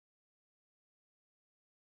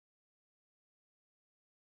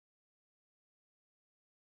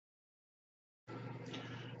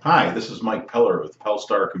Hi, this is Mike Peller with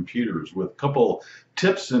Pelstar Computers with a couple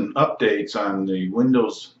tips and updates on the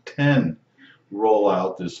Windows 10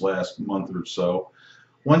 rollout this last month or so.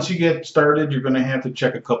 Once you get started, you're going to have to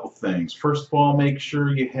check a couple things. First of all, make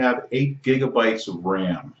sure you have 8 gigabytes of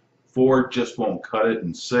RAM. 4 just won't cut it,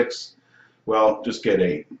 and 6, well, just get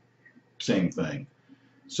 8. Same thing.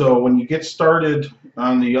 So when you get started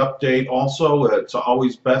on the update, also it's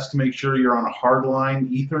always best to make sure you're on a hardline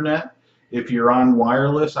Ethernet. If you're on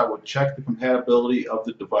wireless, I would check the compatibility of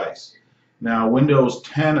the device. Now, Windows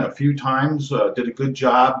 10 a few times did a good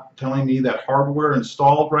job telling me that hardware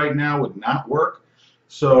installed right now would not work.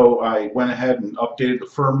 So I went ahead and updated the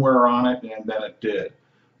firmware on it, and then it did.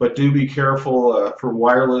 But do be careful for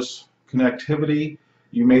wireless connectivity.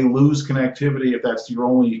 You may lose connectivity if that's your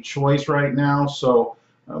only choice right now. So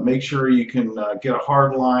make sure you can get a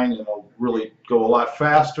hard line, and it'll really go a lot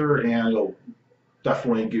faster, and it'll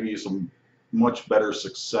definitely give you some much better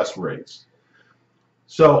success rates.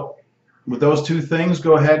 So with those two things,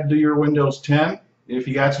 go ahead and do your Windows 10. If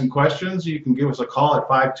you got some questions, you can give us a call at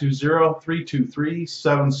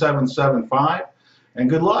 520-323-7775, and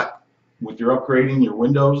good luck with your upgrading your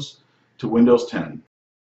Windows to Windows 10.